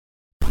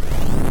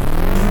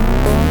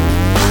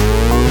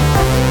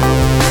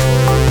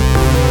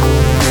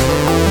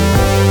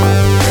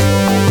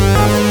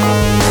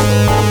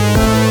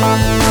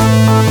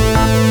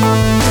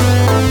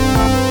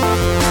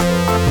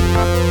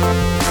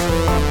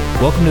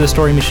Welcome to the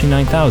Story Machine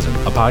 9000,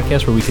 a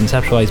podcast where we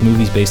conceptualize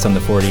movies based on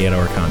the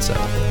 48-hour concept.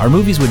 Our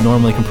movies would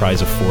normally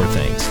comprise of four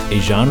things: a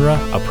genre,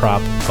 a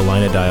prop, a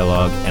line of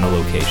dialogue, and a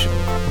location.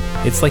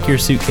 It's like your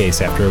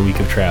suitcase after a week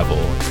of travel.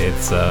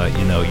 It's,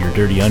 your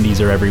dirty undies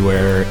are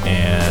everywhere,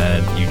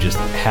 and you just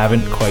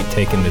haven't quite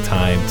taken the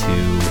time to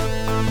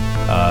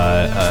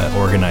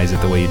organize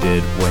it the way you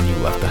did when you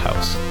left the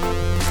house.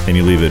 And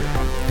you leave it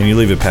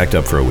packed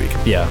up for a week.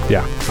 Yeah.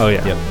 Oh,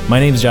 yeah. Yep. My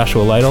name is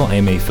Joshua Lytle. I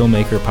am a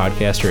filmmaker,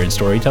 podcaster, and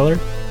storyteller.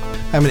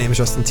 Hi, my name is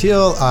Justin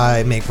Teal.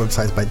 I make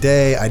websites by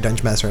day, I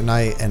dungeon master at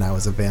night, and I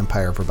was a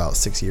vampire for about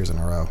 6 years in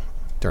a row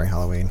during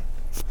Halloween.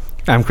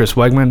 I'm Chris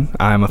Wegman.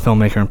 I'm a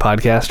filmmaker and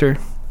podcaster.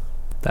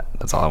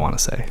 That's all I want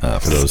to say.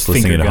 For those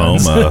listening at home,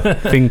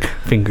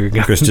 finger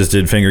guns. Chris just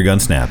did finger gun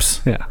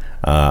snaps. Yeah.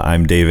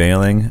 I'm Dave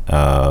Ailing,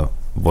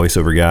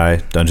 voiceover guy,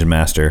 dungeon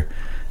master,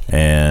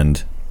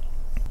 and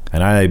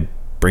I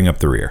bring up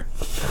the rear.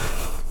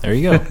 There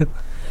you go.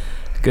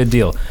 Good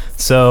deal.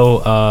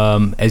 So,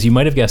 as you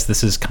might have guessed,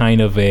 this is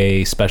kind of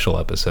a special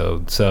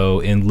episode.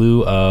 So, in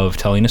lieu of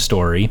telling a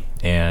story,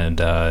 and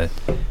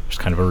there's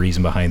kind of a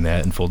reason behind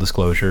that, in full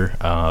disclosure,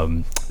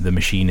 the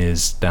machine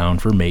is down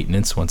for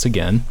maintenance once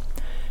again.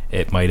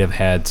 It might have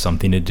had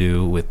something to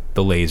do with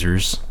the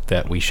lasers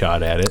that we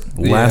shot at it.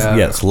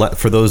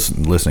 For those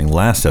listening,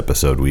 last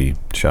episode we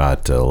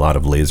shot a lot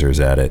of lasers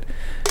at it.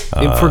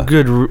 For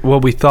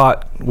what we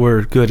thought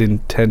were good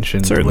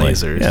intentions. Certainly.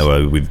 Lasers. Yeah,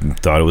 well, we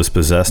thought it was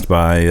possessed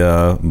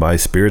by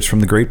spirits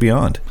from the great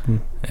beyond.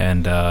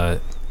 And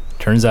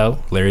turns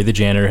out Larry the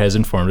janitor has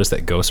informed us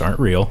that ghosts aren't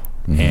real,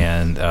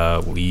 and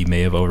we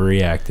may have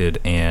overreacted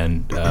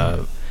and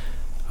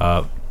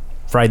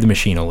fried the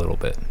machine a little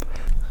bit.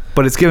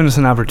 But it's given us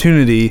an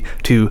opportunity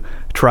to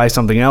try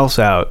something else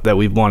out that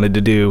we've wanted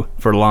to do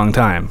for a long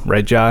time.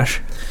 Right, Josh?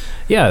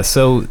 Yeah,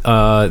 so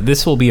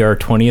this will be our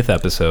 20th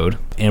episode,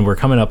 and we're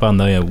coming up on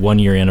the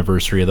 1-year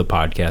anniversary of the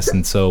podcast.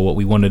 And so what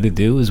we wanted to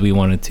do is we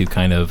wanted to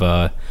kind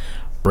of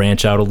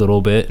branch out a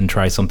little bit and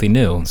try something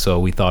new. So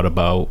we thought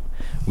about,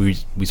 we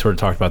sort of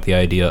talked about the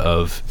idea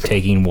of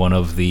taking one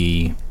of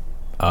the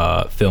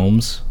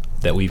films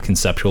that we've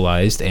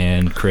conceptualized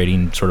and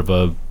creating sort of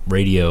a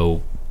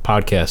radio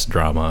podcast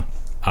drama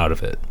out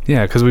of it.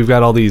 Yeah, because we've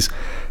got all these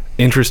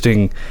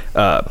interesting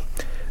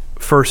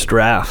first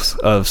drafts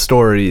of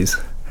stories,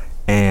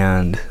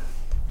 and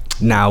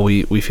now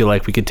we feel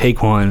like we could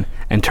take one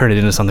and turn it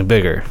into something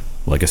bigger.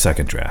 Like a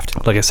second draft.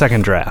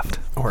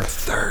 Or a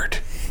third.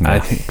 I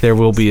think there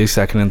will be a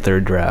second and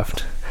third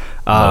draft.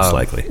 Most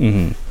likely.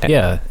 Mm-hmm.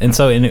 Yeah, and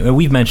so and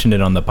we've mentioned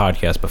it on the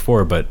podcast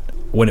before, but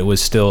when it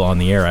was still on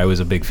the air, I was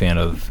a big fan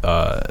of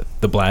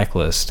The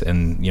Blacklist,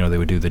 and they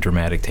would do the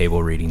dramatic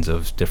table readings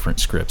of different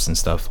scripts and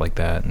stuff like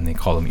that, and they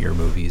call them ear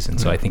movies. And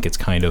so I think it's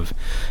kind of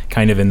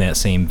in that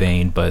same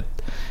vein. But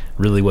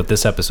really, what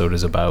this episode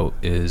is about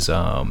is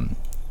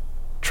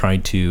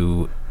trying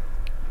to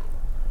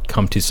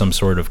come to some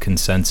sort of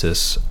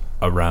consensus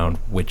around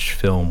which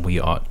film we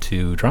ought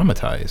to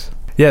dramatize.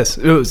 Yes,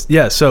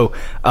 So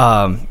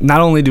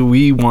not only do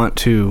we want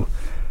to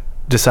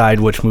decide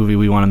which movie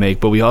we want to make,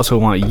 but we also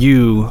want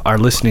you, our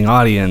listening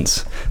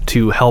audience,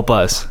 to help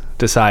us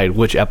decide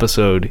which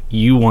episode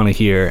you want to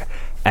hear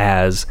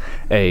as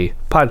a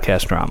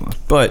podcast drama.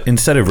 But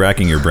instead of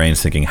racking your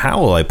brains thinking,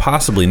 how will I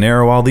possibly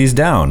narrow all these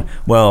down?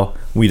 Well,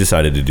 we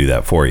decided to do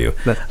that for you.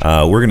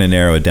 We're going to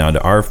narrow it down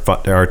to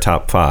our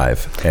top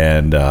 5,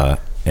 and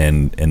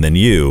then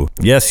you,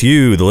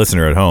 the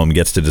listener at home,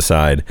 gets to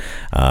decide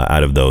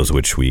out of those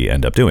which we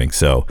end up doing.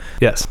 So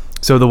yes.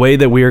 So the way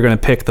that we are going to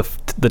pick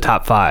the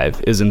top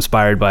 5 is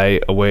inspired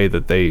by a way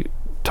that they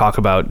talk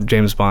about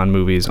James Bond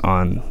movies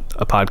on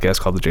a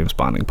podcast called the James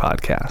Bonding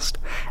Podcast.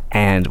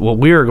 And what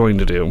we are going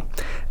to do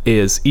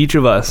is each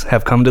of us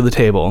have come to the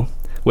table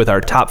with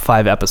our top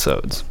 5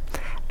 episodes,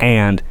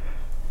 and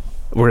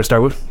we're going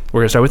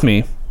to start with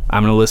me.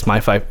 I'm going to list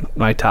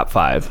my top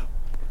 5.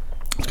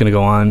 It's going to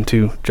go on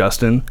to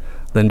Justin,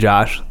 then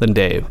Josh, then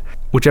Dave.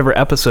 Whichever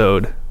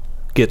episode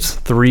gets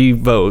 3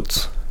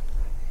 votes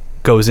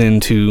goes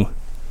into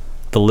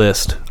the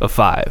list of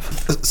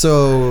 5.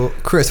 So,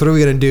 Chris, what are we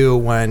going to do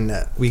when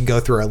we go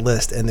through our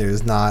list and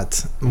there's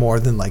not more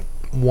than like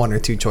 1 or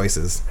 2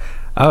 choices?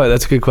 Oh,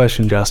 that's a good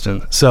question,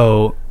 Justin.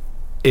 So,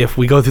 if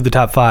we go through the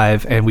top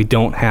 5 and we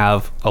don't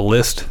have a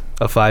list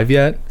of 5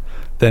 yet,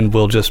 then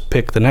we'll just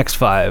pick the next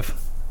 5,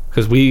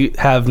 because we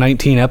have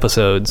 19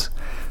 episodes.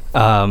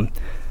 And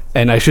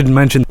I should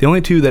mention, the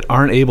only 2 that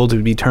aren't able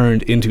to be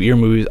turned into ear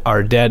movies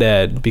are Dead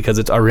Ed, because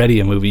it's already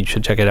a movie. You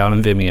should check it out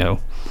on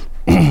Vimeo.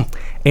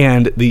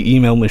 And the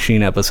email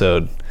machine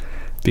episode,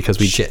 because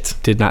we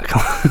did not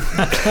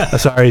come.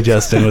 Sorry,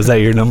 Justin. Was that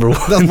your number 1?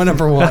 That's my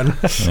number 1.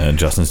 And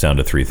Justin's down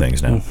to 3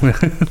 things now.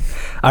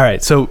 All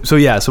right. So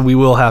we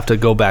will have to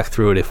go back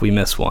through it if we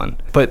miss one.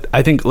 But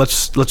I think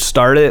let's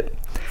start it.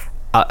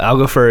 I'll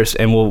go first,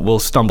 and we'll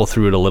stumble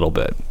through it a little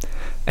bit.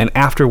 And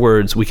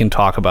afterwards, we can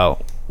talk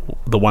about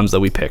the ones that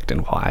we picked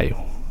and why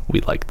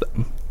we like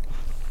them.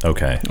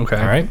 Okay. All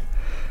right.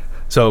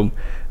 So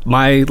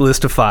my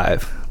list of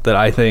 5 that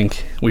I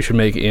think we should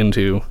make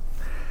into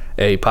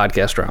a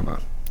podcast drama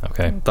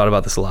Okay. Thought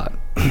about this a lot.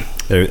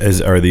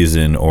 Are these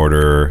in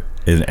order?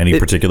 In any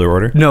particular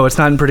order? No, it's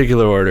not in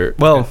particular order.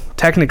 Well,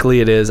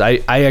 technically it is. I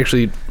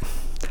actually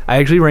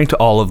ranked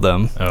all of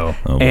them. Oh.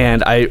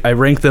 And I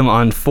ranked them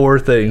on 4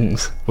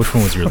 things. Which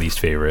one was your least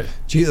favorite?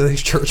 Gee, the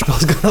church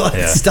bell's gonna like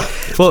Yeah. stop.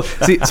 Well,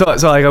 see, so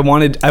like I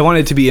wanted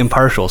it to be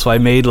impartial, so I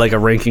made like a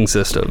ranking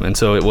system, and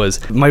so it was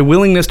my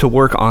willingness to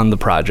work on the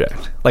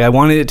project. Like I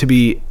wanted it to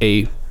be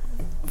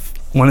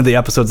one of the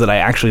episodes that I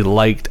actually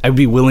liked. I'd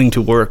be willing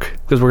to work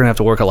because we're gonna have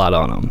to work a lot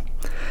on them.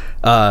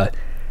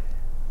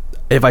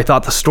 If I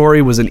thought the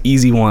story was an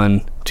easy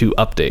one to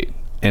update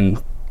and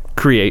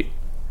create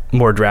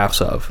more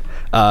drafts of,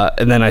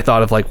 and then I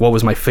thought of like what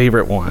was my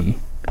favorite one,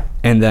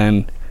 and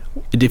then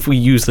if we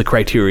use the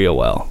criteria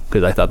well,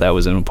 because I thought that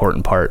was an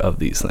important part of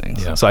these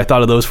things. Yeah. So I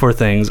thought of those 4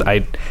 things.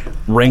 I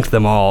ranked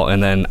them all,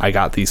 and then I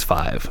got these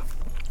 5.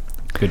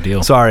 Good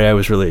deal. Sorry, I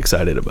was really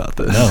excited about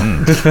this.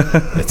 No.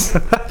 It's,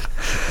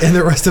 And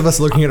the rest of us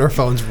looking at our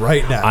phones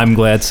right now. I'm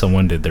glad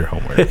someone did their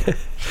homework.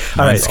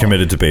 Mine's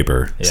committed to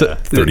paper. Yeah.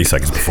 30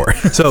 seconds before.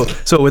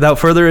 So without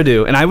further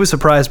ado, and I was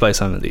surprised by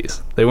some of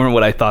these. They weren't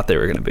what I thought they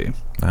were going to be.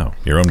 Wow,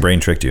 your own brain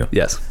tricked you.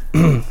 Yes.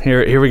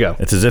 Here we go.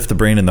 It's as if the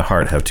brain and the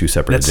heart have 2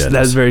 separate agendas.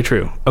 That is very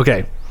true.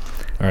 Okay.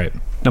 All right.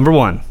 Number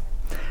 1,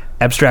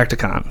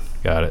 Abstracticon.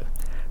 Got it.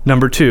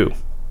 Number 2,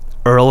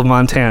 Earl of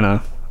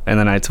Montana and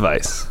the Knights of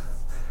Ice.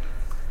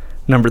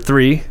 Number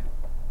 3,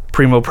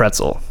 Primo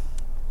Pretzel.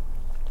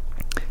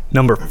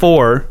 Number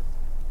 4,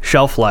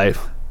 Shelf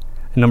Life.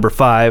 And number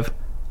 5,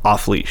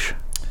 Off Leash.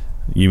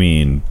 You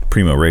mean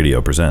Primo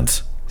Radio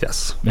presents?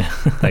 Yes.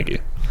 Thank you.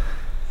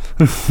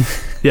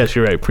 Yes,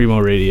 you're right. Primo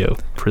Radio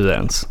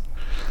presents.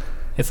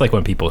 It's like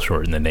when people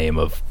shorten the name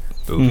of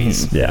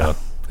movies. Yeah. You know,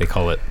 they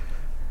call it.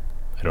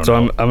 I don't So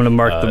know. I'm going to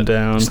mark them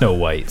down. Snow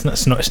White.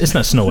 It's not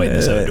Snow White in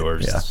the Seven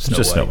Dwarfs. Yeah, It's it's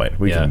just Snow White.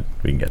 We can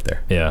get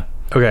there. Yeah.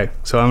 Okay,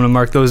 so I'm going to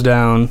mark those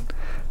down.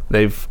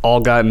 They've all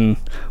gotten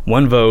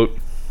 1 vote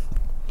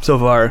so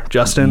far.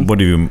 Justin? What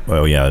have you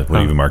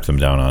marked them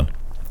down on?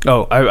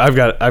 Oh,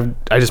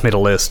 I just made a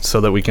list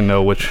so that we can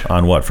know which.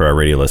 On what for our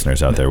radio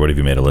listeners out there? What have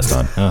you made a list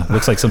on?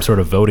 Looks like some sort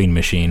of voting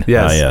machine.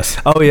 Yes.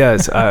 Yes. Oh,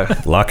 yes.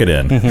 Lock it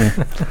in.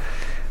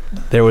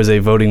 There was a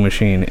voting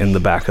machine in the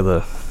back of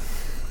the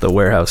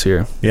warehouse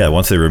here. Yeah,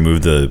 once they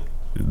removed the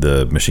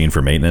machine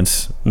for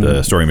maintenance,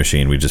 the story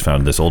machine, we just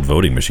found this old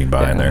voting machine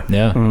behind there.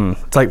 Yeah.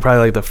 It's like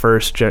probably like the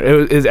first.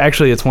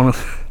 It's one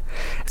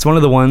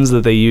of the ones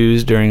that they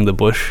used during the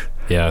Bush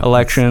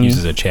election. It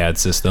uses a CHAD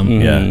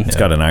system. Yeah, it's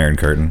got an iron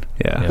curtain.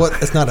 Yeah. What?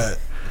 It's not a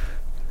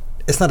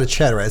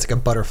Chad, right? It's like a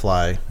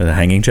butterfly. A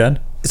hanging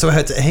Chad? So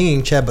it's a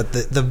hanging Chad, but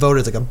the vote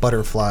is like a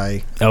butterfly.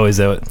 Oh, is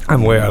that what?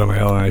 I'm way out of my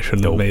element. I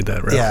shouldn't have made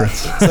that Yeah.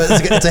 reference. So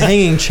it's a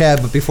hanging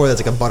Chad, but before that's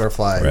like a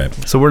butterfly.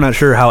 Right. So we're not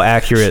sure how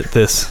accurate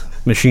this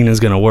machine is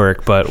going to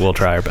work, but we'll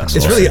try our best.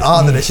 It's really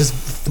odd that it's just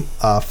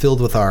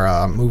filled with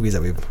our movies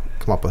that we've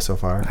come up with so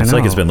far. It's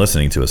like it's know. been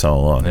listening to us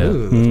all along. Yeah.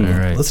 Ooh, All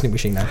right. listening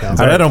machine now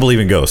counts. But I don't believe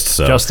in ghosts,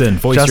 so. Justin,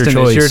 voice Justin,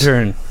 your choice. it's your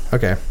turn.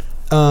 Okay.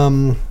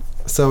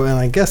 So, and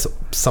I guess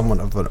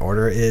somewhat of an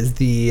order is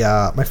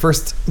my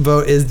first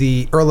vote is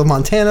the Earl of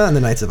Montana and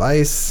the Knights of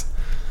Ice,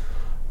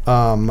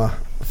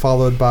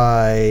 followed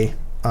by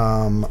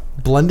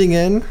Blending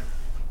In.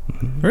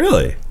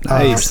 Really?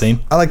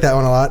 Interesting. I like that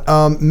one a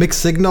lot.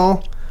 Mixed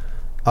Signal.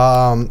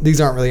 These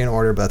aren't really in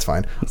order, but that's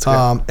fine.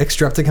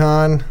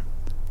 Extrepticon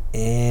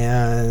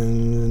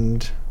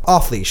and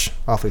Off Leash.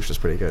 Off Leash was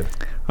pretty good.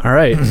 All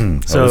right.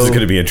 So this is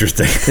going to be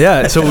interesting.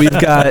 Yeah, so we've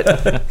got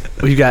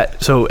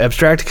so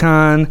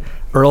Abstracticon,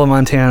 Earl of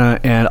Montana,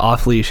 and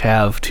Off Leash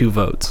have 2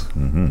 votes.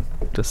 Mm-hmm.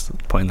 Just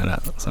pointing that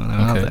out. So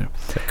out Okay. there.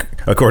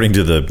 According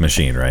to the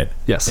machine, right?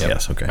 Yes.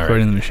 Yes, okay. All right.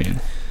 According to the machine.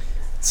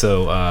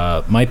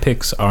 So my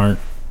picks aren't.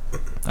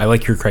 I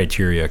like your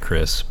criteria,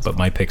 Chris, but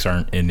my picks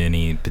aren't in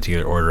any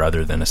particular order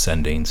other than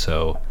ascending.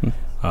 So,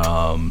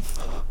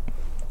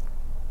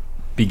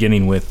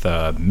 beginning with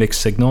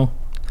Mixed Signal,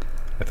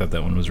 I thought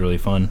that one was really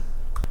fun.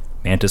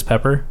 Mantis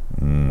Pepper,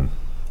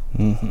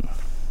 the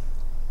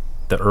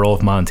Earl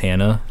of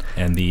Montana,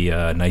 and the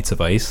Knights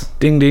of Ice.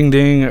 Ding, ding,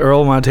 ding.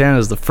 Earl of Montana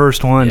is the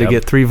first one to Yep.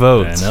 get 3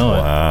 votes. I know.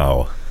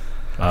 Wow.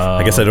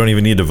 I guess I don't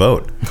even need to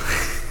vote.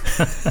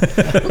 I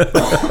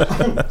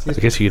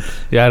guess you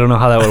could, I don't know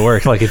how that would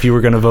work. Like if you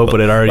were going to vote, but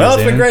it already Well,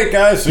 was it's been in. great,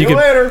 guys. See You you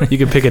could, later. you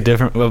could pick a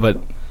different,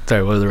 but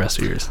sorry, what are the rest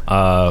of yours?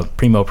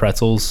 Primo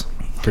Pretzels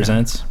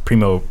presents.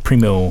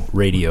 Primo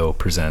Radio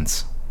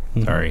presents.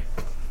 Sorry.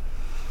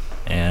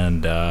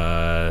 And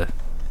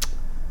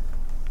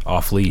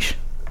Off Leash.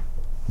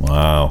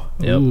 Wow.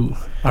 Yep. Ooh.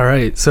 All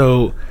right.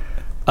 So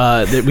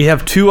we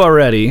have 2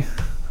 already.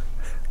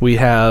 We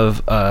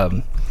have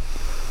Earl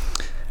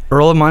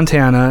of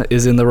Montana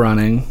is in the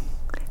running,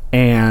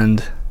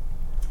 and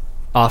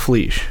Off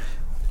Leash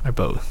are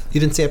both. You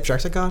didn't say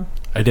Abstracticon?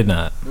 I did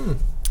not.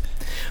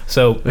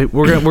 So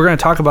We're gonna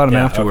talk about them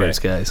Yeah, afterwards,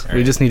 okay. guys. All We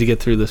right. just need to get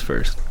through this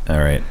first. All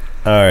right.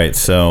 All right,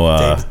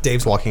 so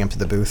Dave's walking up to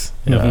the booth.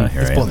 here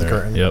He's I pulling am. the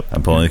curtain. Yep.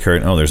 I'm pulling the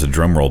curtain. Oh, there's a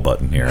drum roll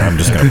button here. I'm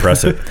just going to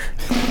press it.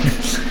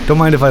 Don't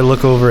mind if I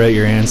look over at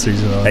your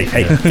answers though.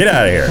 Hey, get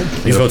out of here.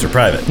 These votes are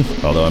private.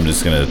 Although I'm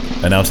just going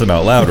to announce them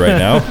out loud right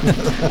now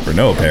for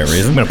no apparent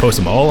reason. I'm going to post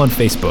them all on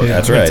Facebook.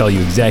 That's I'm right. going to tell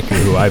you exactly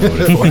who I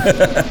voted for.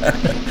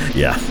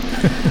 Yeah.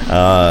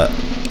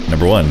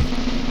 Number 1,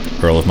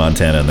 Earl of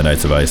Montana and the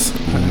Knights of Ice.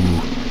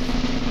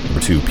 Number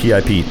 2,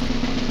 P.I. Pete.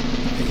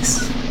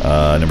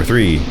 Number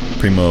 3,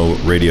 Primo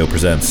Radio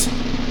Presents.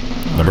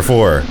 Number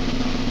 4,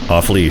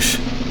 Off Leash.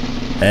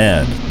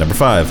 And number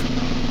 5,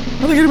 I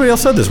don't think anybody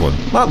else said this one.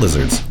 Lot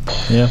Lizards.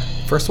 Yeah.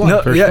 First one.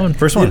 No, yeah, one.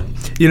 First one.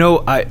 You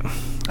know, I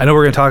know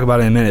we're going to talk about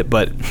it in a minute,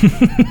 but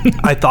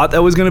I thought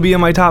that was going to be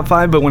in my top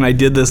 5, but when I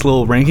did this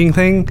little ranking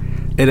thing,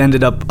 it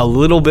ended up a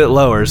little bit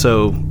lower,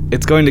 so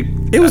it's going to...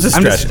 It was a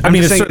stretch. I'm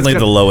it's saying certainly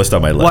gonna- the lowest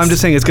on my list. Well, I'm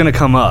just saying it's going to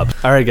come up.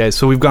 All right, guys,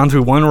 so we've gone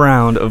through one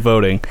round of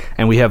voting,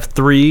 and we have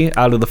 3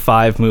 out of the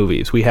 5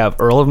 movies. We have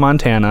Earl of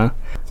Montana,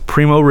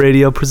 Primo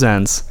Radio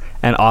Presents,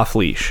 and Off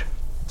Leash.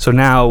 So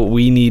now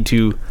we need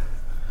to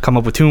come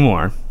up with 2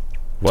 more.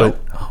 What?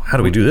 How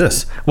do we do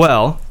this?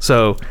 Well,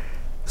 so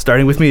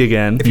starting with me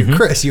again. If you're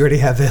Chris, you already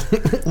have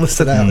it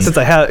listed out. Since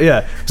I have,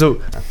 yeah. So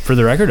For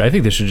the record, I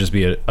think this should just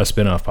be a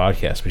spin-off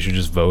podcast. We should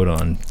just vote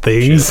on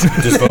things.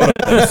 Just vote on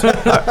this.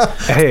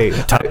 Hey.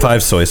 Top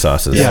 5 soy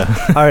sauces. Yeah.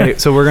 All right.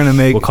 So we're gonna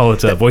make. We'll call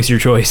it Voice Your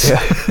Choice.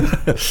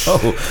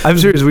 Oh, I'm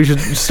serious. We should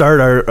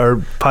start our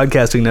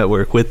podcasting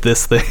network with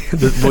this thing,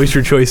 the Voice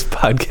Your Choice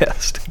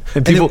podcast.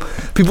 And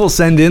people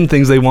send in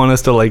things they want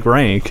us to like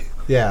rank.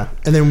 Yeah,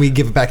 and then we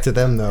give it back to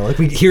them though. Like,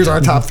 here's our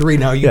top 3.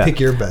 Now you Yeah. pick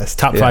your best.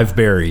 Top 5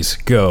 berries.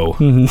 Go.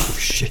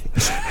 Shit.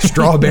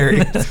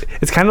 Strawberry.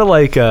 It's kind of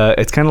like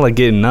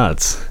getting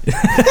nuts.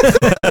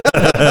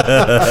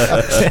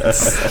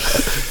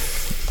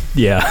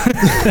 Yeah.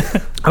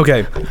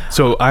 Okay.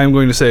 So I'm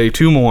going to say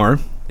 2 more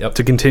Yep.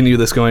 to continue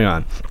this going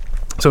on.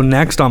 So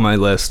next on my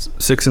list,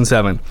 6 and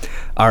 7,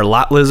 are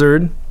Lot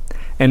Lizard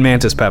and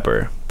Mantis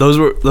Pepper. Those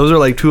are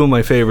like 2 of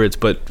my favorites,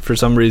 but for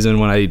some reason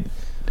when I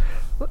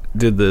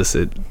did this,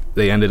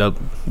 they ended up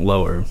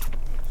lower.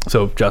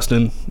 So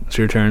Justin, it's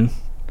your turn.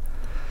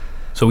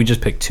 So we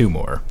just picked 2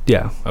 more.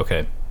 Yeah.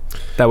 Okay.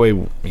 That way,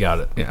 You got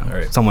it. yeah, All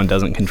right. someone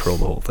doesn't control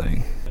the whole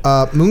thing.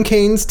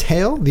 Mooncane's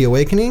Tale, The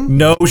Awakening.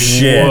 no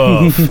shit.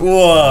 Woof. Woof.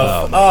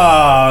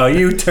 Oh,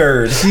 you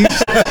turd. Talk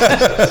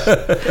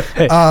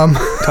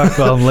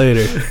about them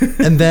later.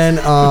 And then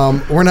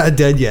We're Not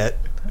Dead Yet.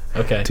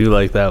 Okay. Do you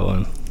like that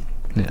one?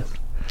 Yeah.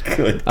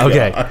 Good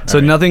Okay. God. So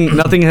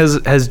nothing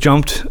has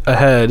jumped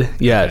ahead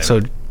yet. Okay.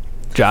 So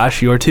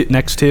Josh, your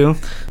next 2.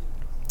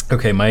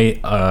 Okay, my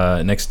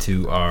next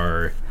 2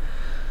 are...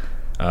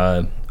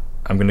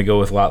 I'm going to go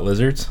with Lot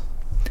Lizards.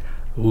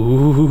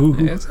 Ooh.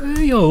 It's a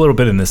little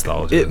bit of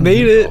nostalgia. It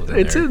made it. involved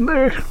It's there. in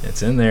there.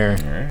 It's in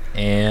there.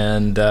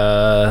 And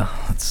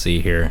let's see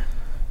here.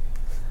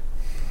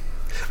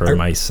 For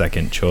my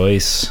second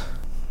choice,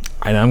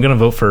 I'm going to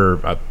vote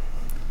for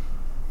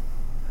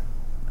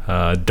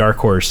Dark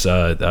Horse,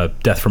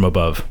 Death from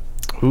Above.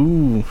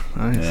 Ooh,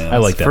 nice. Yeah. I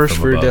like that First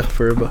from for above. Death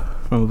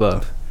from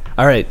Above.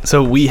 All right,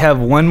 so we have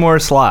one more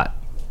slot,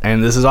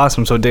 and this is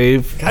awesome. So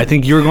Dave, I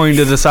think you're going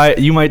to decide.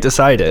 You might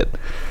decide it.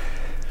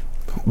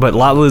 But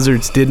Lot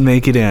Lizards did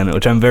make it in,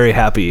 which I'm very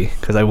happy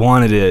because I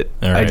wanted it.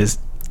 All right.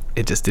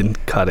 It just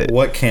didn't cut it.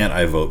 What can't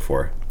I vote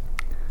for?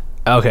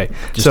 Okay,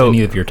 Just so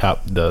any of your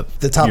top The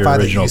top your 5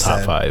 that original you top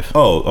said. 5.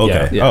 Oh,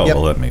 okay. Yeah. Oh, Yep.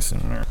 well, that makes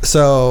sense.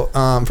 So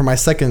for my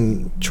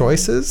second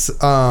choices,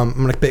 I'm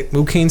going to pick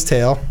Mooncane's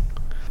Tale.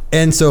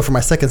 And so for my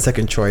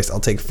second choice, I'll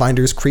take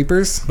Finders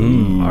Creepers.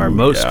 our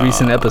most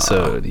recent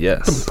episode,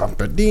 yes.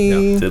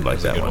 Ba-ba-dee. Did like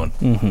that Good one.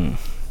 one.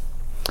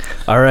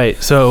 All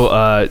right,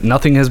 so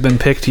nothing has been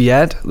picked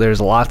yet.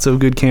 There's lots of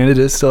good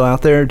candidates still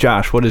out there.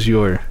 Josh, what is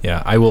your?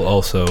 Yeah, I will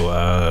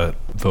also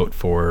vote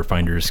for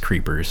Finders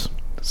Creepers.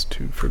 That's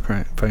 2 for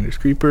Finders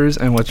Creepers,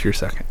 and what's your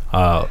second?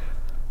 I'm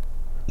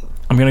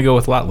going to go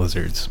with Lot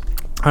Lizards.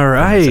 All for my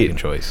right, second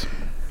choice.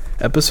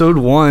 episode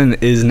 1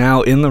 is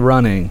now in the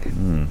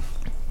running.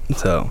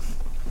 So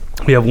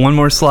we have one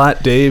more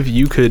slot. Dave,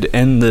 you could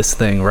end this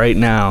thing right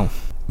now.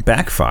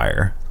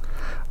 Backfire.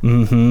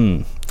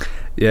 Mm-hmm.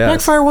 Yeah.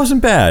 Backfire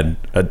wasn't bad.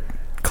 A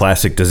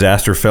classic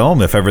disaster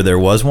film, if ever there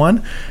was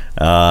one.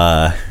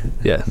 Yeah.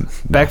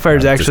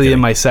 Backfire's just actually kidding. in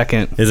my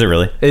second. Is it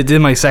really? It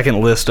did my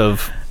second list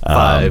of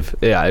 5.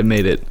 Yeah, I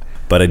made it.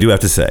 But I do have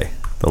to say,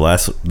 the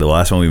last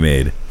one we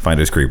made,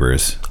 Finders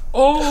Creepers.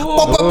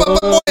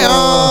 Oh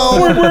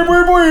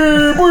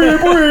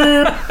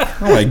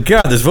my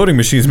god, this voting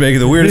machine's making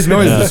the weirdest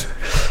noises.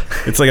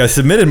 It's like I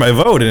submitted my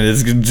vote and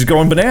it's just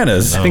going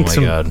bananas. Oh think my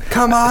some- God.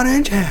 Come on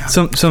in, jam.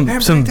 Some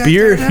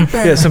beer.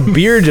 Yeah, some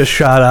beer just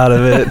shot out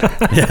of it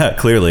Yeah,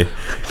 clearly.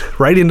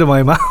 right into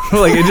my mouth,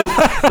 like it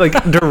just like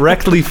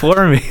directly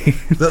for me.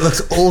 That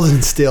looks old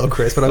and stale,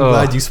 Chris, but I'm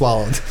glad you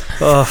swallowed.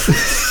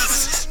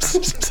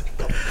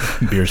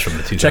 Beers from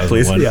the 2001. Check,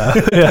 please. Yeah.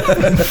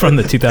 From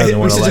the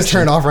 2001 We should election. just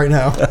turn off right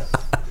now.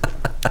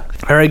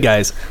 All right,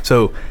 guys.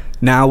 So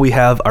now we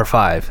have our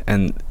 5,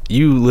 and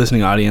you,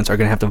 listening audience, are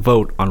going to have to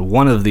vote on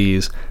one of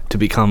these to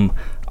become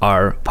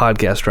our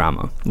podcast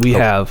drama. We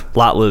have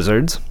Lot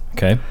Lizards,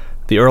 Okay.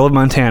 The Earl of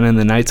Montana and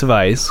the Knights of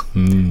Ice,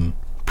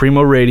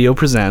 Primo Radio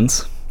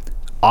Presents,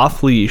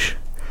 Off Leash,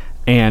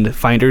 and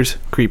Finders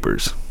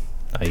Creepers.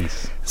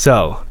 Nice.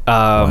 So,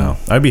 Wow.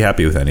 I'd be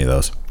happy with any of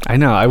those. I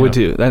know, I would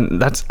too.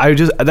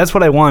 That's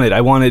what I wanted.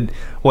 I wanted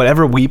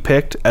whatever we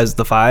picked as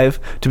the 5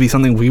 to be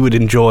something we would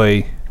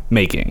enjoy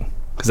making,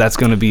 because that's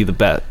going to be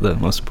the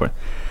most important.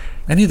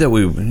 Any that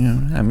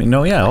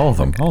all of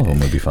them. All of them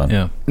would be fun.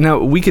 Yeah. Now,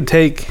 we could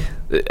take...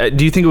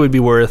 do you think it would be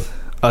worth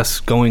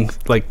us going,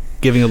 like,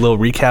 giving a little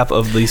recap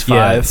of these 5?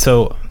 Yeah,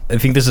 so I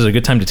think this is a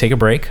good time to take a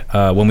break.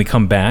 When we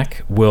come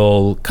back,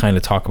 we'll kind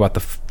of talk about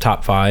the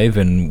top 5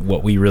 and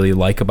what we really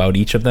like about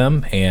each of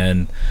them,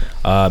 and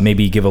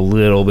maybe give a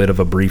little bit of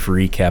a brief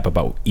recap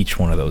about each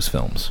one of those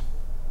films.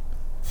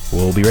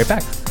 We'll be right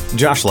back.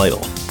 Josh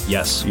Lytle,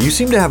 Yes, you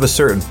seem to have a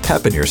certain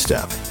pep in your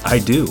step. I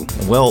do.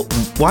 Well,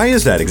 why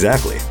is that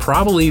exactly?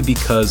 Probably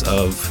because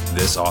of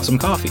this awesome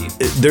coffee.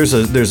 There's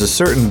a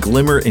certain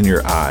glimmer in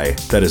your eye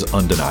that is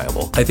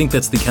undeniable. I think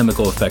that's the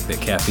chemical effect that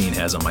caffeine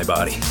has on my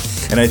body.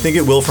 And I think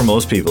it will for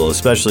most people,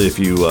 especially if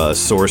you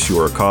source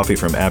your coffee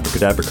from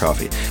Abracadabra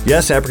Coffee.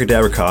 Yes,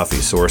 Abracadabra Coffee,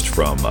 sourced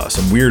from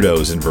some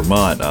weirdos in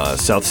Vermont,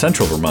 South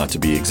Central Vermont to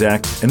be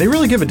exact. And they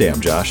really give a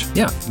damn, Josh.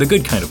 Yeah, the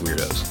good kind of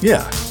weirdos.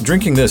 Yeah,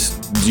 drinking this,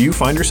 do you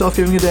find yourself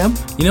giving a damn?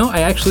 You know,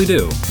 I actually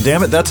do.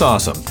 Damn it, that's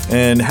awesome.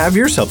 And have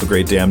yourself a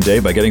great damn day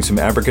by getting some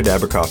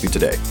Abracadabra Coffee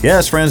today.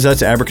 Yes, friends,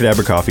 that's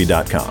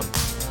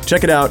abracadabracoffee.com.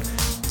 Check it out.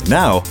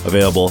 Now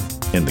available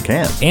in the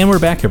can. And we're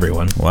back,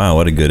 everyone. Wow,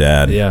 what a good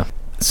ad. Yeah.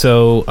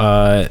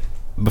 So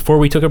before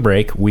we took a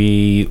break,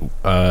 we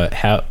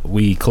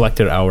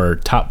collected our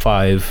top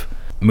 5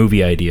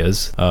 movie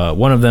ideas.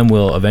 One of them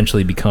will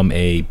eventually become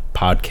a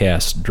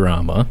podcast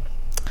drama,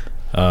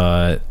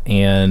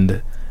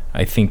 and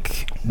I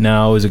think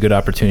now is a good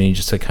opportunity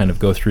just to kind of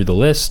go through the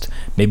list,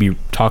 maybe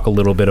talk a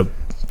little bit of,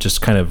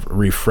 just kind of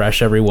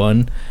refresh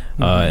everyone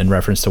in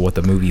reference to what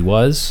the movie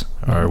was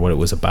or what it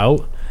was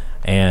about,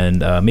 and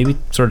maybe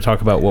sort of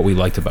talk about what we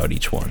liked about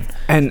each one.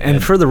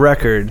 And for the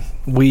record,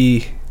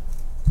 we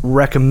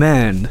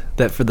recommend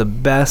that for the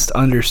best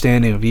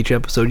understanding of each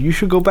episode, you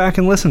should go back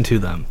and listen to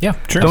them. Yeah,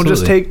 sure. Don't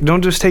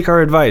just take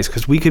our advice,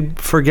 because we could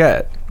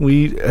forget.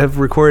 We have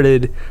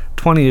recorded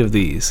 20 of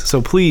these,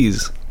 so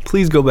please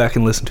go back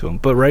and listen to them.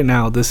 But right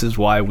now, this is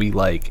why we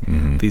like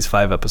these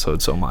 5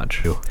 episodes so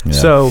much. Yeah.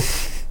 So,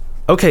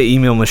 okay,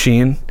 email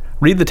machine,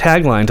 read the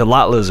tagline to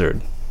Lot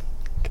Lizard.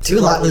 2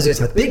 lot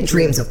lizards with big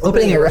dreams of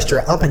opening a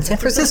restaurant up in San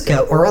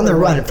Francisco or on the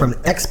run from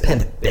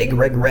ex-pimp Big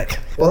Rig Rick.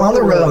 While on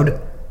the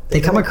road,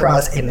 they come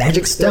across a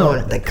magic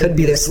stone that could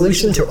be the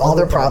solution to all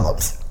their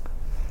problems.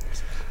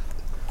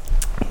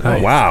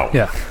 Oh, wow.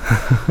 Yeah.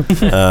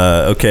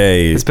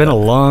 Okay. It's been a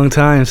long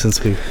time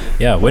since we...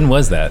 Yeah, when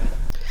was that?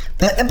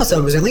 That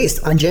episode was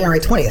released on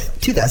January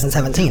 20th,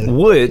 2017.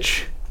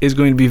 Which is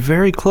going to be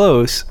very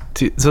close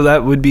to... So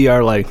that would be our,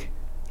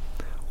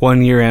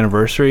 1-year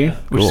anniversary,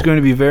 which is going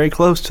to be very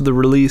close to the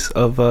release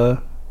of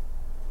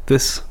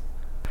this...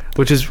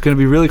 Which is going to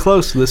be really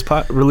close to this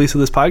release of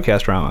this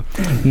podcast drama.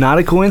 Not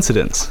a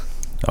coincidence.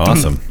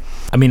 Awesome.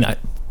 I mean,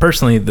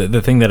 personally,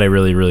 the thing that I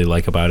really, really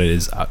like about it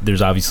is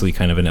there's obviously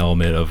kind of an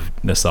element of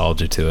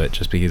nostalgia to it,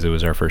 just because it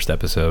was our first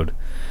episode.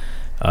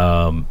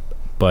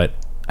 But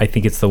I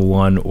think it's the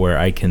one where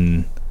I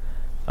can,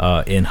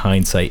 in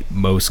hindsight,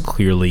 most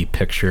clearly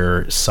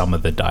picture some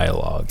of the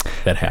dialogue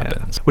that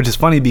happens. Which is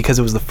funny, because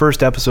it was the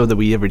first episode that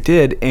we ever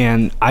did,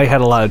 and I had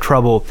a lot of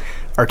trouble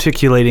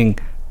articulating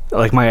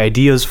my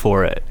ideas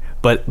for it.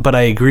 But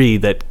I agree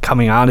that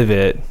coming out of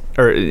it,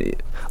 or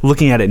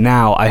looking at it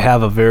now, I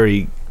have a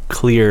very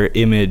clear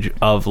image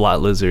of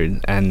Lot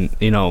Lizard, and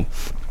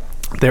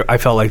I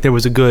felt like there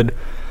was a good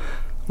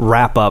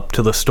wrap up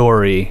to the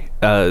story.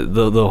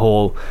 The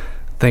whole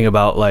thing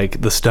about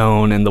the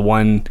stone and the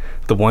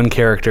one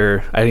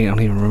character, I don't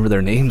even remember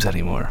their names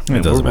anymore.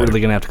 It doesn't We're matter. really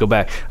gonna have to go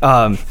back.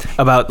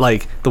 About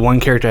the one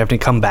character having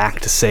to come back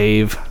to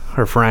save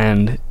her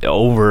friend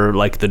over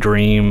the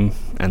dream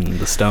and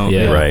the stone.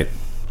 Yeah. Right.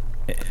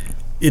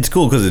 It's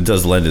cool because it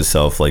does lend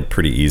itself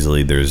pretty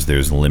easily.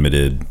 There's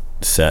limited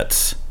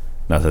sets.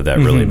 Not that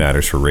really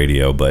matters for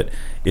radio, but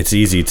it's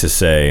easy to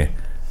say,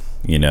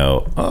 I'm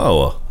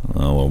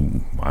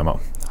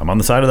on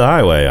the side of the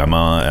highway.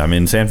 I'm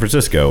in San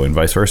Francisco, and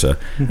vice versa.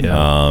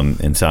 Yeah.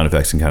 And sound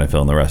effects can kind of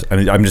fill in the rest. I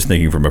mean, I'm just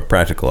thinking from a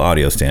practical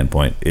audio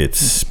standpoint,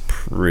 it's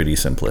pretty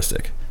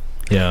simplistic.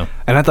 Yeah.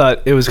 And I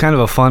thought it was kind of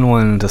a fun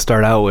one to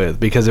start out with,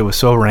 because it was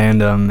so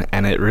random,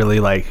 and it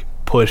really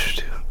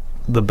pushed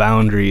the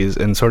boundaries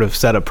and sort of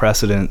set a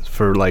precedent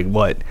for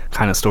what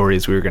kind of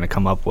stories we were going to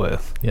come up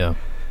with. Yeah.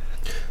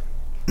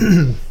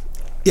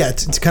 Yeah,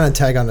 to kind of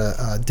tag on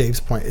to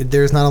Dave's point,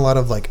 there's not a lot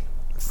of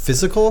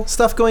physical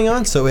stuff going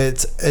on, so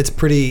it's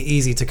pretty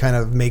easy to kind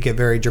of make it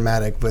very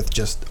dramatic with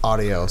just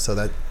audio, so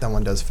that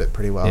one does fit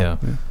pretty well. Yeah.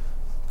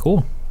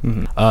 Cool.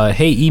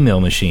 Hey, email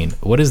machine,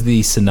 what is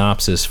the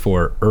synopsis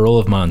for Earl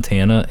of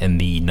Montana and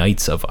the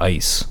Knights of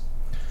Ice?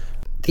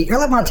 The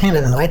Earl of Montana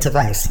and the Knights of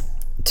Ice.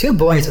 Two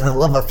boys with a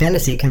love of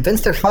fantasy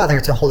convince their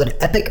father to hold an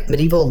epic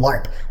medieval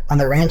LARP on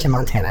their ranch in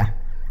Montana.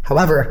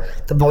 However,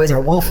 the boys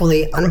are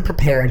woefully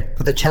unprepared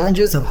for the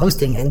challenges of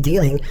hosting and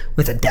dealing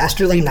with the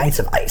dastardly Knights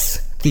of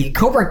Ice, the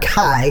Cobra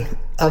Kai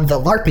of the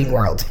LARPing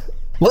world.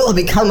 What will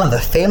become of the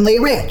family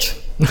ranch?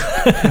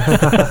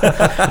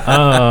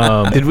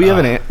 Did we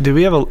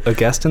have a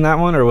guest in that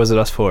one, or was it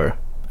us four?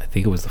 I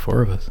think it was the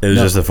four of us. It was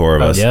just the four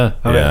of us. Yeah.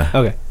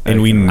 Okay.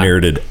 And we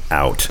nerded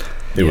out.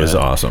 It was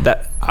awesome.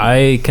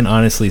 I can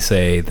honestly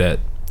say that,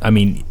 I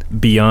mean,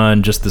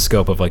 beyond just the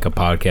scope of like a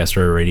podcast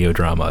or a radio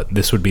drama,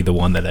 this would be the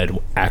one that I'd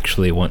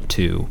actually want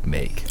to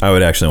make. I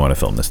would actually want to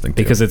film this thing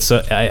too. Because it's,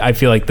 I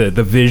feel like the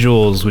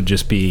visuals would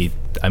just be,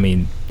 I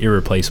mean,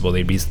 irreplaceable.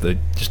 They'd be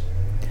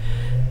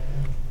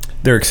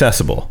they're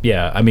accessible.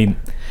 Yeah, I mean,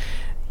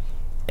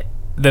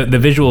 the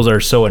visuals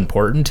are so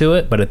important to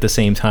it, but at the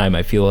same time,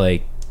 I feel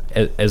like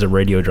as a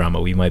radio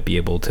drama, we might be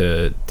able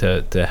to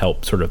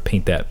help sort of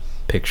paint that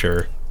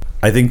picture.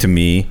 I think to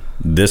me,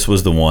 this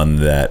was the one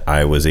that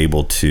I was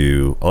able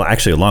to, well,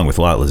 actually, along with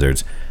Lot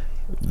Lizards,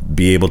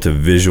 be able to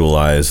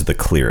visualize the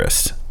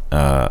clearest.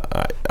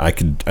 I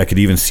could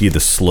even see the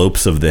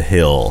slopes of the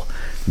hill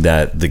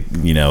that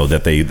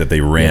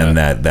they ran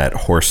that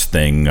horse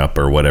thing up,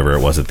 or whatever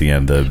it was at the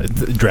end.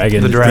 The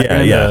dragon.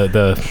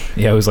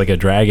 It was like a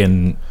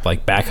dragon,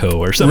 like backhoe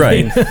or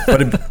something.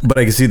 Right. but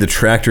I could see the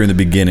tractor in the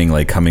beginning,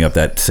 like coming up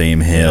that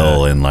same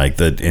hill, and like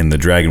the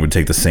dragon would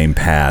take the same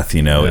path.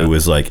 It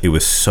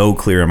was so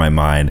clear in my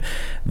mind.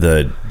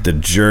 The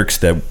jerks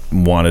that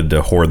wanted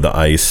to hoard the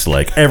ice,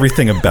 like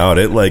everything about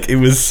it, like it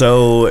was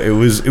fun. It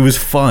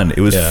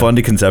was fun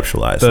to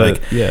conceptualize.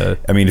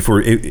 I mean,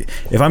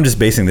 if I'm just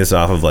basing this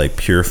off of like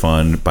pure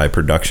fun by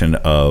production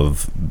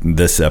of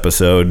this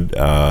episode,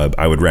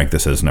 I would rank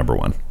this as number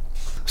one.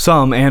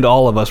 Some and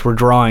all of us were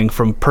drawing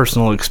from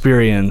personal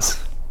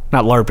experience,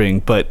 not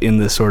LARPing, but in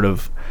this sort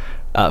of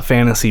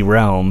fantasy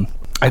realm.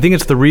 I think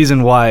it's the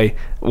reason why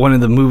one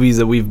of the movies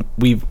that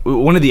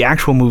one of the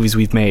actual movies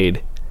we've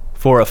made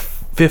for a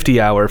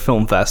 50-hour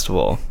film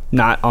festival,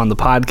 not on the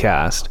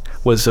podcast,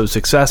 was so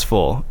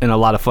successful and a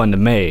lot of fun to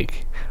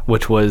make,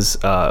 which was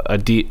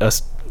a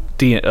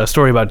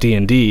story about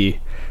D&D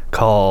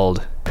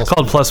called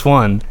Plus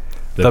One,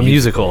 the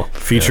musical,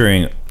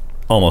 featuring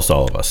almost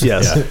all of us.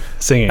 Yes,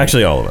 singing.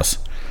 Actually, all of us.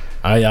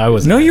 I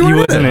was. No, you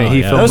weren't in it.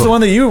 He filmed that was the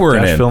one that you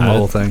weren't in. Filmed the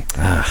whole thing.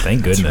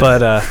 Thank goodness.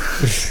 But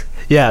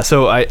yeah,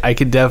 so I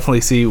could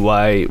definitely see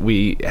why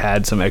we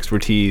had some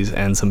expertise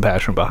and some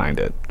passion behind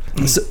it.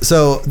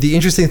 So the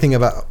interesting thing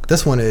about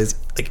this one is,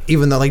 like,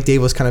 even though like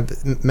Dave was kind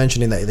of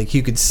mentioning that like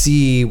you could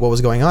see what was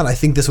going on, I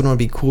think this one would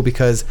be cool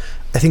because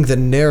I think the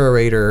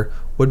narrator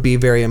would be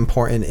very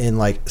important in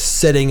like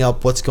setting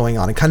up what's going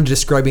on and kind of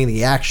describing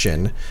the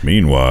action.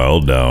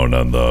 Meanwhile, down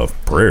on the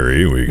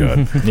prairie, we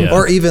got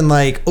or even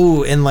like,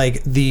 and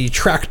like the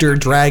tractor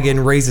dragon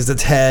raises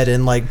its head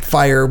and like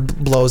fire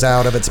blows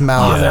out of its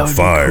mouth.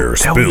 Fire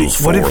spills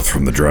forth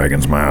from the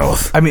dragon's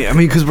mouth. I mean,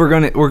 because we're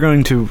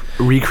going to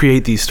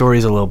recreate these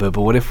stories a little bit,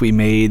 but what if we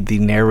made the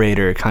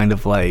narrator kind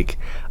of like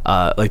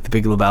the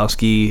Big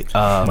Lebowski,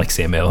 like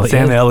Sam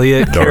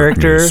Elliott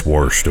character,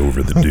 swashed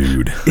over the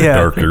dude, yeah.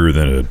 darker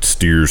than a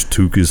steer's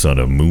tuchus on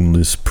a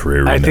moonless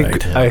prairie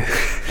night.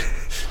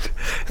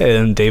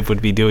 And Dave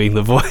would be doing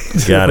the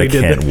voice. God, I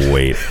can't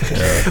wait.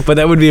 But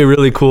that would be a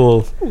really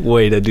cool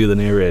way to do the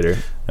narrator.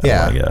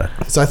 Yeah. Oh my God.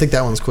 So I think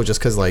that one's cool just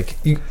because like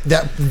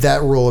that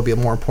role would be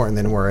more important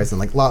than whereas in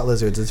like Lot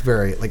Lizards it's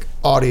very like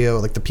audio,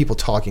 like the people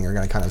talking are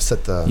going to kind of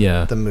set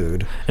the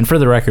mood. And for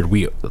the record,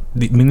 these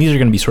are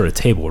going to be sort of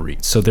table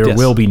reads, so there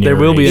will be narration.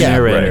 There will be a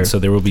narrator. Right? So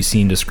there will be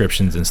scene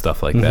descriptions and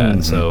stuff like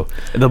that. So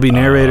there'll be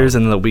narrators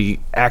and there'll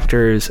be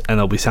actors and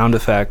there'll be sound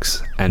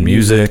effects and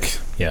music.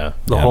 Yeah.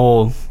 The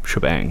whole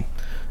shebang.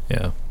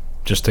 Yeah.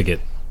 Just to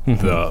get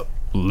the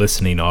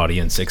listening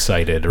audience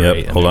excited,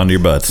 right? Hold on to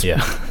your butts.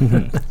 Yeah.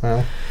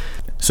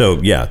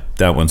 So yeah,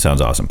 that one sounds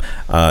awesome.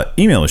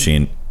 Email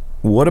Machine,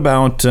 what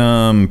about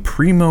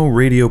Primo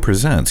Radio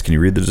Presents? Can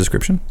you read the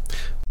description?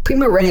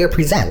 Primo Radio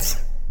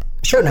presents.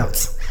 Show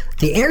notes.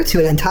 The heir to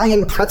an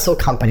Italian pretzel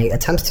company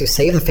attempts to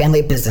save the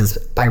family business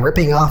by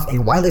ripping off a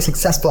widely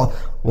successful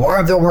War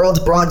of the Worlds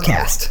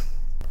broadcast.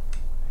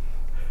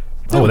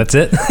 Oh, that's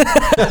it?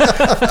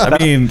 I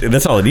mean,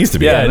 that's all it needs to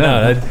be. Yeah,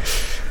 no.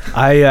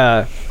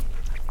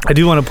 I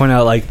do want to point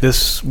out, like,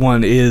 this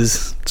one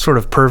is sort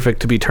of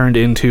perfect to be turned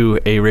into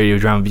a radio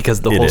drama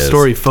because the whole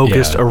story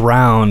focused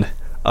around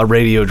a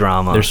radio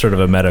drama. There's sort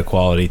of a meta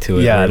quality to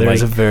it. Yeah,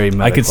 there's a very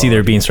meta I could see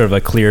there being sort of a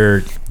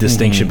clear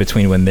distinction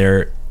between when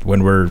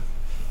we're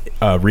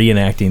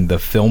reenacting the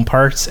film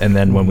parts and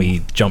then when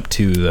we jump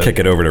to the kick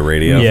it over to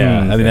radio. Yeah,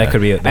 I mean that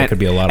could be a lot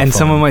of fun. And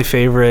some of my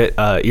favorite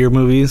ear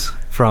movies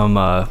from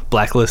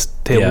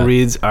Blacklist table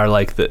reads are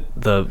like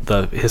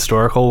the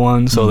historical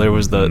ones. So there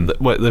was there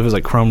was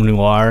like Chrome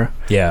Noir.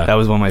 Yeah, that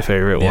was one of my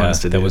favorite ones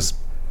to do. That was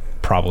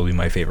probably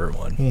my favorite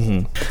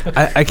one.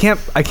 I can't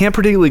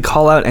particularly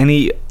call out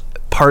any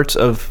parts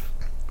of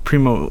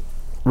Primo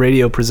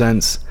Radio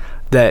Presents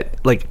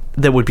that like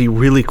that would be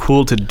really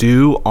cool to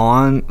do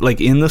on like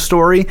in the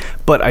story,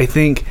 but I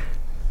think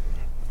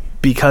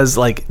because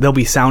like there'll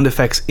be sound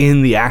effects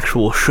in the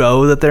actual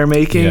show that they're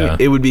making,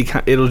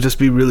 it'll just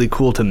be really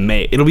cool to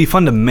make. It'll be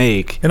fun to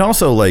make. And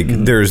also, like,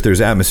 there's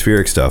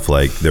atmospheric stuff,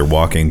 like they're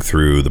walking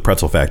through the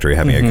pretzel factory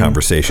having a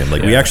conversation.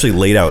 Like, we actually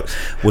laid out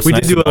what's We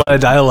nice did do a lot of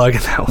dialogue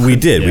in that one. We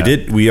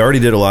did. We already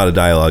did a lot of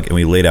dialogue, and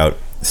we laid out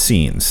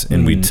scenes,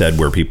 and we said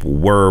where people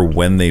were,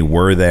 when they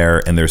were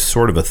there, and there's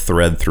sort of a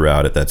thread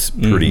throughout it that's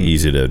pretty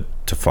easy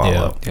to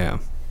follow. Yeah.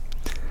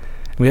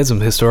 We had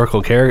some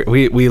historical character.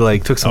 We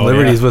like took some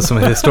liberties with some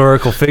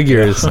historical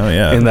figures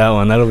in that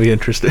one. That'll be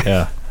interesting.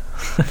 Yeah.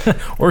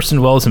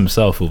 Orson Welles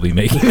himself will be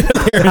making an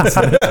appearance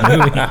in this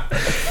movie.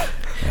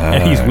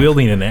 And he's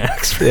wielding an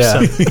axe for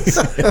some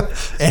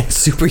and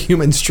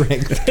superhuman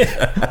strength.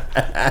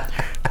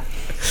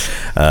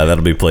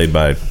 That'll be played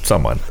by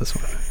someone. This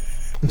one.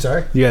 I'm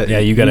sorry? Yeah,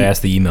 you got to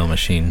ask the email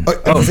machine.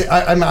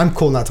 I'm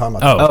cool not talking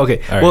about that. Oh,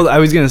 okay. All right. Well, I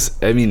was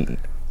I mean,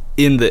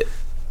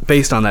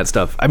 based on that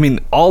stuff, I mean,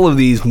 all of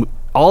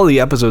the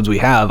episodes we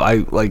have,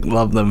 I like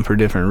love them for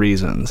different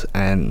reasons,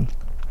 and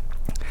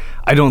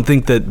I don't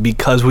think that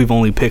because we've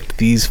only picked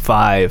these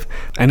 5,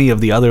 any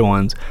of the other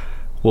ones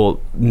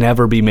will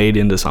never be made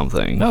into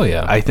something. Oh,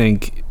 yeah. I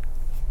think,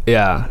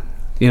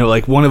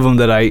 like one of them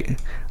that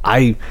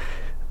I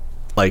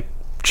like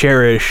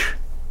cherish,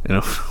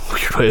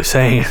 weird way of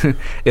saying it,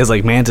 is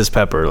like Mantis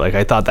Pepper. Like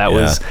I thought that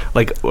was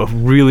like a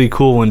really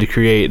cool one to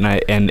create,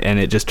 and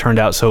it just turned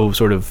out so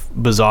sort of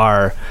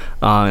bizarre,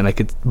 and I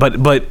could, but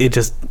it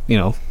just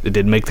it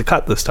didn't make the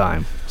cut this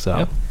time.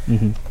 So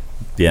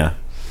Yeah,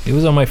 it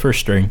was on my first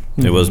string.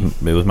 it was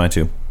mine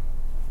too.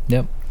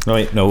 Yep. No,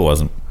 wait, no, it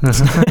wasn't. all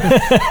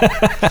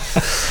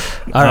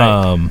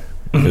right.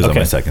 It was on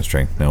my second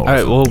string. No, it All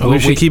right, wasn't. well, we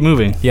should keep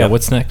moving. Yeah,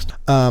 what's next?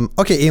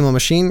 Okay, email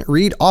machine,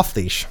 read Off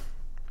Leash.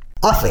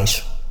 Off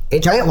leash. A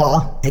giant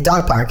wall, a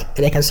dog park,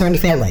 and a concerned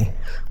family.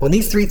 When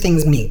these 3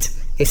 things meet,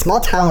 a small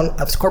town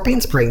of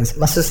Scorpion Springs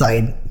must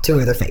decide 2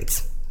 of their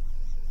fates.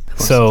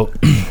 So,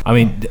 I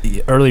mean,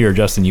 earlier,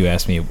 Justin, you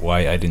asked me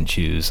why I didn't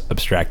choose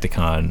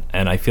Abstracticon,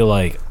 and I feel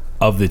like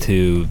of the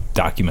 2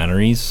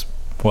 documentaries,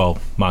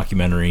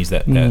 mockumentaries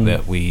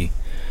that we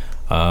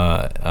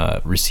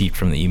received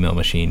from the email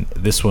machine,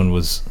 this one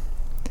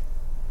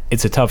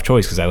it's a tough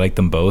choice because I like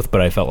them both,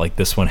 but I felt like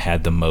this one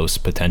had the most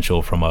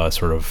potential from a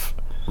sort of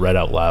read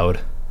out loud.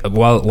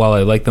 While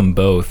I like them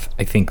both,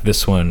 I think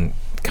this one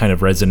kind of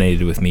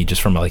resonated with me just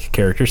from like a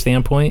character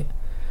standpoint.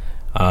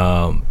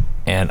 And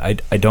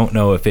I don't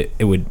know if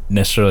it would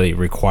necessarily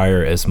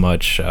require as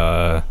much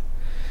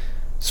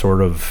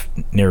sort of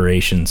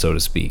narration, so to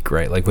speak,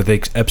 right? Like with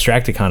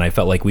Abstracticon, I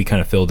felt like we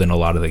kind of filled in a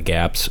lot of the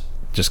gaps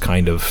just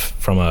kind of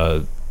from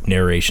a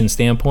narration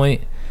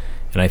standpoint.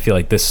 And I feel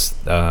like this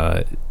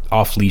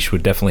Off Leash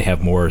would definitely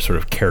have more sort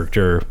of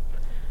character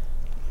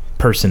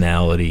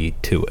personality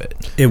to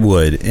it. It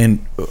would,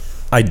 and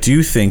I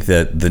do think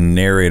that the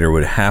narrator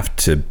would have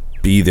to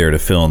be there to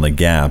fill in the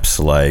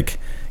gaps, like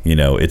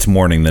it's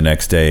morning the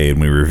next day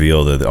and we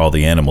reveal that all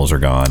the animals are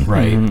gone,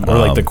 right? Or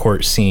like the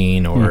court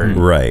scene, or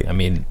right. I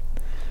mean,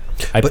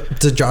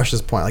 but to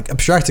Josh's point, like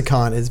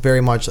Abstracticon is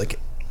very much like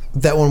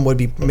that one would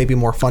be maybe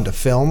more fun to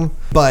film,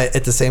 but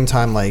at the same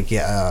time, like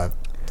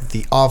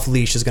the Off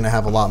Leash is going to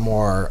have a lot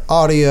more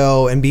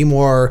audio and be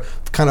more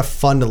kind of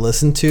fun to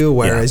listen to,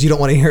 whereas you don't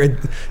want to hear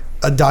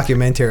a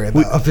documentary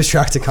about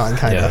Abstracticon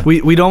kind of.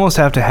 We'd almost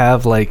have to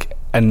have like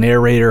a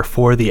narrator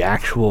for the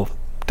actual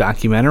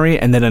documentary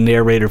and then a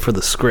narrator for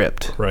the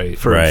script, for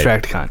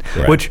Abstracticon,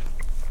 which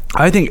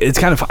I think it's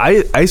kind of,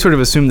 I sort of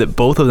assumed that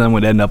both of them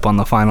would end up on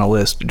the final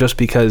list just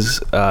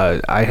because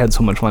I had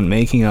so much fun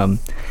making them,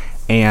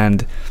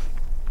 and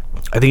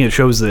I think it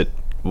shows that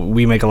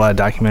we make a lot of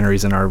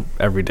documentaries in our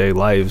everyday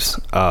lives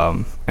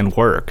and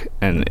work,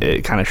 and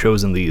it kind of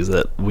shows in these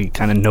that we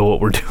kind of know what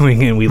we're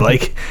doing and we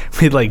like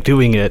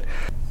doing it.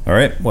 All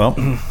right, well,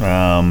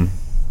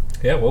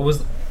 what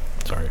was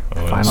sorry,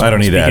 I don't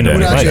need to add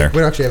anything there. We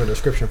don't actually have a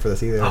description for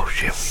this either. Oh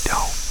shit, we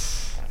don't.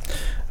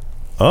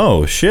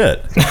 Oh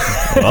shit.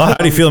 Well, how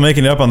do you feel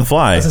making it up on the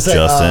fly,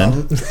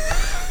 Justin?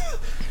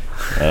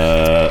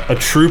 A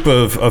troop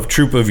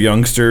of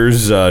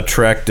youngsters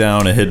track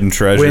down a hidden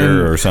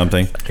treasure or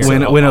something.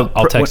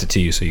 I'll text it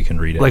to you so you can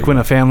read it. Like when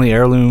a family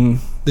heirloom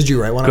Did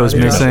you write one goes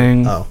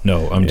missing. Oh.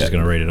 No, I'm just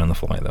gonna rate it on the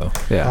fly though.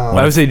 Yeah,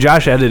 I would say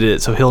Josh edited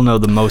it, so he'll know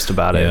the most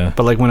about it. Yeah.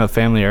 But like when a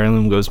family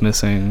heirloom goes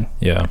missing,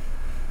 a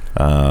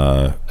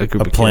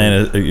group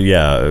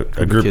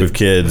of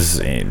kids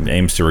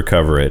aims to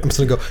recover it. I'm just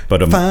gonna go.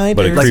 But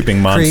a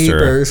creeping monster.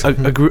 Creepers.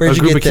 a group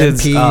of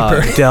kids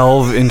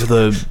delve into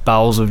the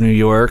bowels of New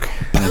York.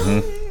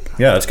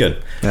 Yeah, that's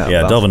good.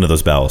 Yeah, delve into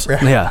those bowels.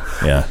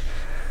 Yeah.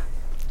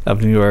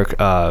 Of New York.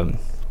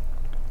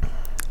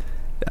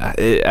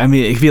 I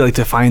mean, it'd be like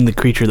to find the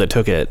creature that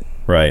took it.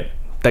 Right.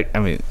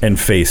 And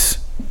face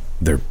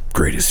their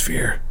greatest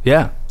fear.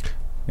 Yeah.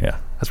 Yeah.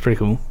 That's pretty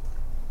cool.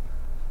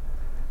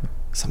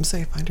 Some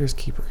say finders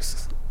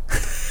keepers.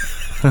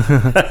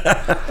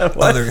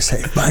 Others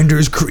say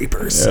Finders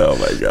Creepers. Oh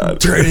my god.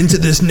 Turn into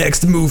this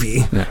next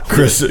movie.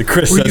 Chris says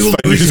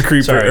Finders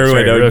Creepers.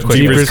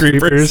 Jeepers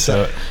Creepers.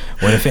 So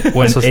when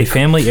a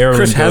family heirloom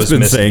Chris has goes been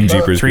missing, saying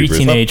Jeepers three Creepers.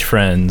 teenage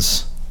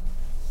friends.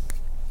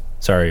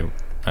 Sorry,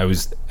 I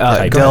was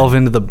delve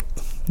into the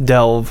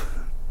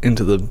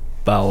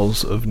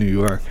bowels of New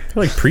York.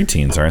 They're like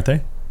preteens, aren't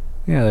they?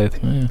 Yeah,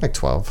 Like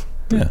 12.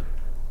 Yeah,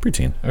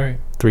 preteen. All right,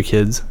 3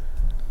 kids.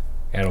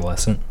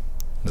 adolescent.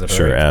 Is that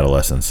Sure, all right?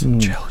 adolescents.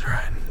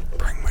 Children.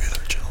 Bring me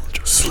their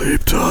children.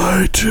 Sleep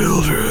tight,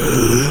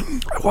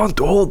 children. I want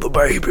to hold the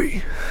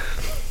baby.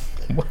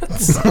 What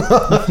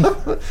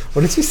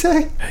did you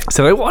say? I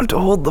said, I want to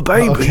hold the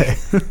baby. Okay.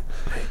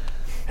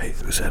 Hey,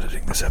 who's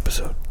editing this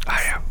episode? I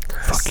am.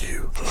 Fuck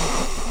you.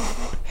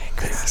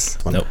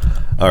 Nope.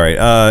 All right.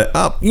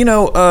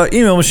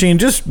 Email machine.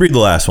 Just read the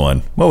last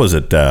one. What was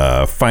it?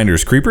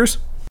 Finders Creepers.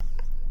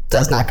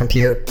 Does not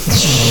compute.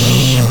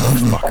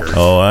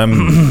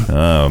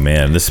 Oh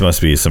man, this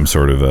must be some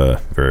sort of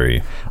a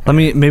very. Let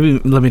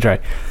me try.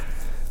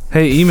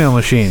 Hey, email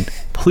machine,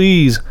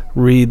 please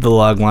read the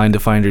log line to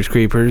Finders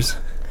Creepers.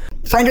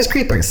 Finders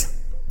Creepers.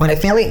 When a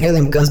family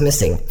heirloom goes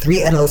missing,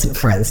 3 adolescent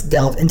friends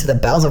delve into the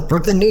bowels of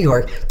Brooklyn, New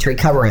York to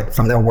recover it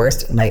from their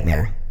worst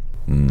nightmare.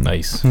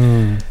 Nice.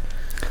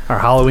 Our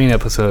Halloween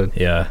episode.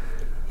 Yeah,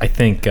 I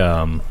think.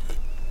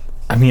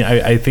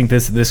 I think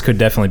this could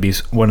definitely be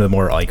one of the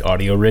more like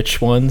audio rich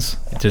ones,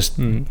 just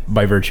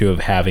by virtue of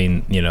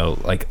having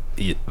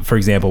for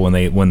example,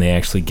 when they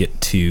actually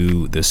get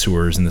to the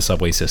sewers and the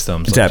subway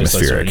systems, It's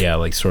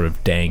atmospheric. Sort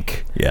of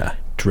dank, Yeah.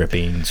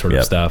 dripping sort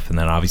of stuff, and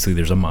then obviously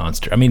there's a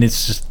monster. I mean,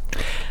 it's just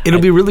It'll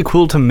be really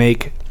cool to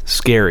make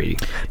scary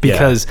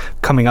because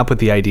coming up with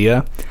the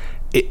idea,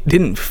 it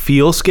didn't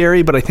feel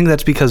scary, but I think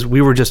that's because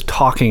we were just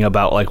talking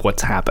about like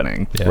what's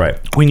happening. Yeah.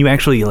 Right. When you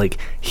actually like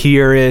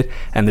hear it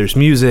and there's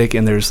music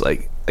and there's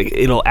like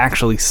it'll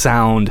actually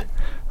sound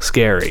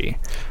scary.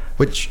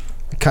 Which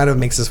kind of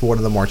makes this one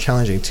of the more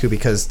challenging too,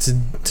 because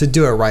to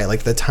do it right,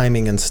 like the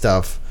timing and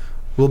stuff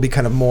will be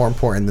kind of more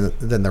important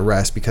than the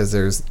rest, because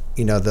there's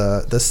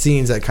the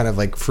scenes that kind of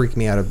like freak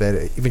me out a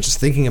bit, even just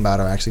thinking about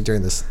them actually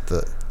during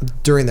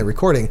the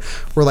recording,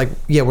 were like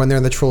when they're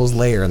in the troll's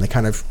lair and they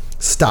kind of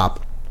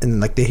stop and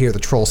like they hear the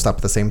troll stop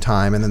at the same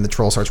time and then the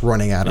troll starts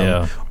running at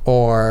them,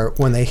 or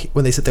when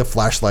they set their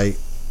flashlight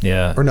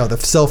the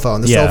cell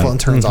phone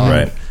turns on,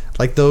 Right.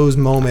 like those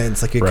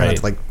moments, like you kind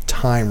of like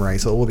time right,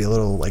 so it will be a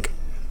little like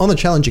on the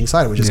challenging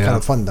side, which is kind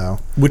of fun though.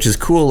 Which is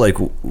cool, like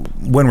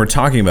when we're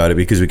talking about it,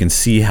 because we can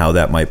see how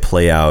that might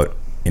play out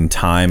in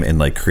time and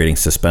like creating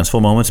suspenseful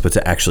moments, but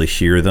to actually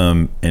hear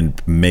them and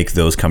make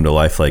those come to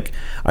life, like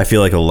I feel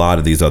like a lot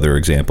of these other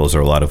examples are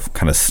a lot of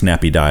kind of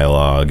snappy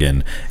dialogue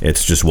and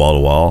it's just wall to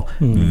wall.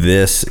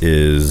 This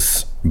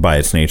is, by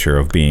its nature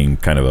of being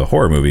kind of a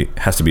horror movie,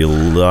 has to be a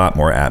lot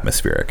more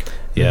atmospheric.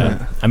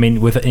 Yeah, I mean,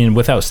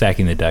 without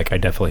stacking the deck, I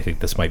definitely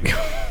think this might be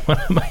one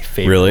of my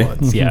favorite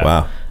ones. Yeah,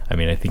 Wow. I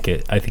mean, I think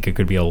it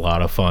could be a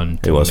lot of fun.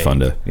 It was fun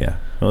to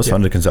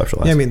fun to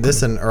conceptualize. Yeah, I mean,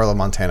 this and Earl of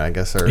Montana, I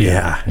guess. I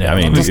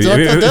mean, Just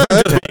yeah,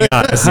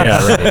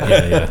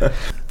 right. Yeah.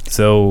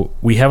 So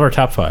we have our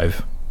top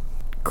 5.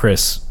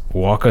 Chris,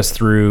 walk us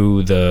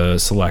through the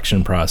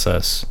selection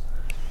process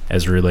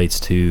as it relates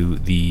to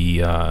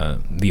the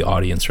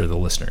audience or the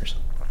listeners.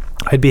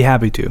 I'd be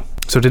happy to.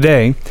 So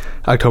today,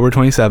 October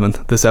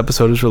 27th, this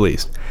episode is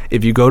released.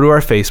 If you go to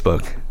our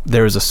Facebook,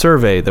 there is a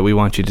survey that we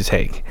want you to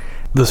take.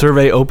 The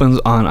survey opens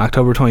on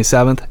October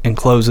 27th and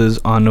closes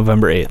on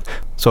November 8th.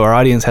 So our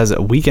audience has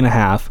a week and a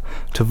half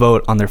to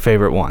vote on their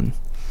favorite one.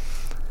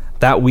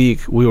 That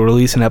week, we will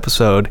release an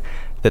episode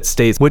that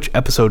states which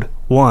episode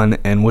won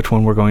and which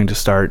one we're going to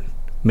start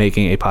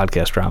making a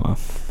podcast drama.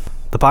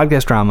 The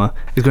podcast drama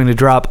is going to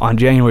drop on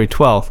January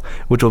 12th,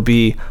 which will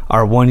be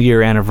our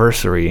 1-year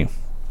anniversary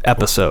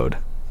episode.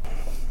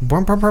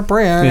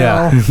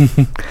 Yeah.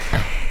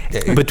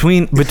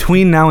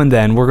 Between now and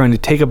then, we're going to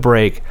take a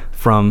break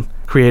from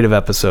creative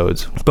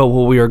episodes, but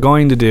what we are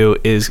going to do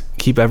is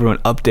keep everyone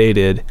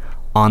updated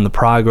on the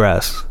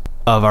progress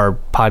of our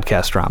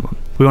podcast drama.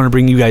 We want to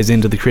bring you guys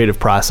into the creative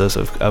process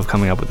of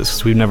coming up with this,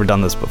 because we've never done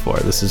this before.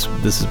 This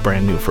is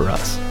brand new for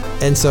us.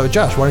 And so,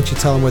 Josh, why don't you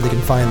tell them where they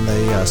can find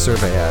the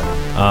survey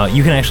at?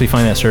 You can actually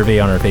find that survey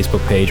on our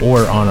Facebook page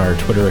or on our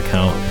Twitter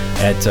account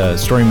at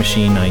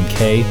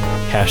StoryMachine9K,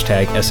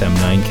 hashtag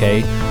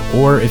SM9K.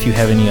 Or if you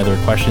have any other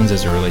questions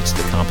as it relates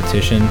to the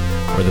competition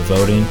or the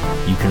voting,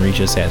 you can reach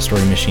us at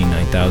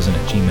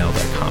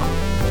storymachine9000@gmail.com.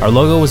 Our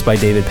logo was by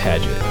David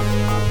Paget.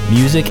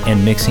 Music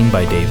and mixing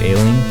by Dave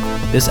Ailing.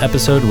 This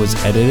episode was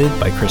edited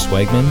by Chris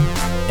Wegman,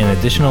 and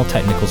additional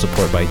technical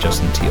support by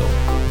Justin Teal.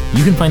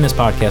 You can find this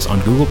podcast on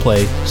Google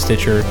Play,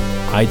 Stitcher,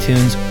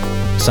 iTunes,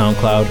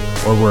 SoundCloud,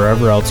 or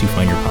wherever else you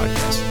find your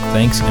podcasts.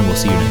 Thanks, and we'll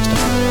see you next time.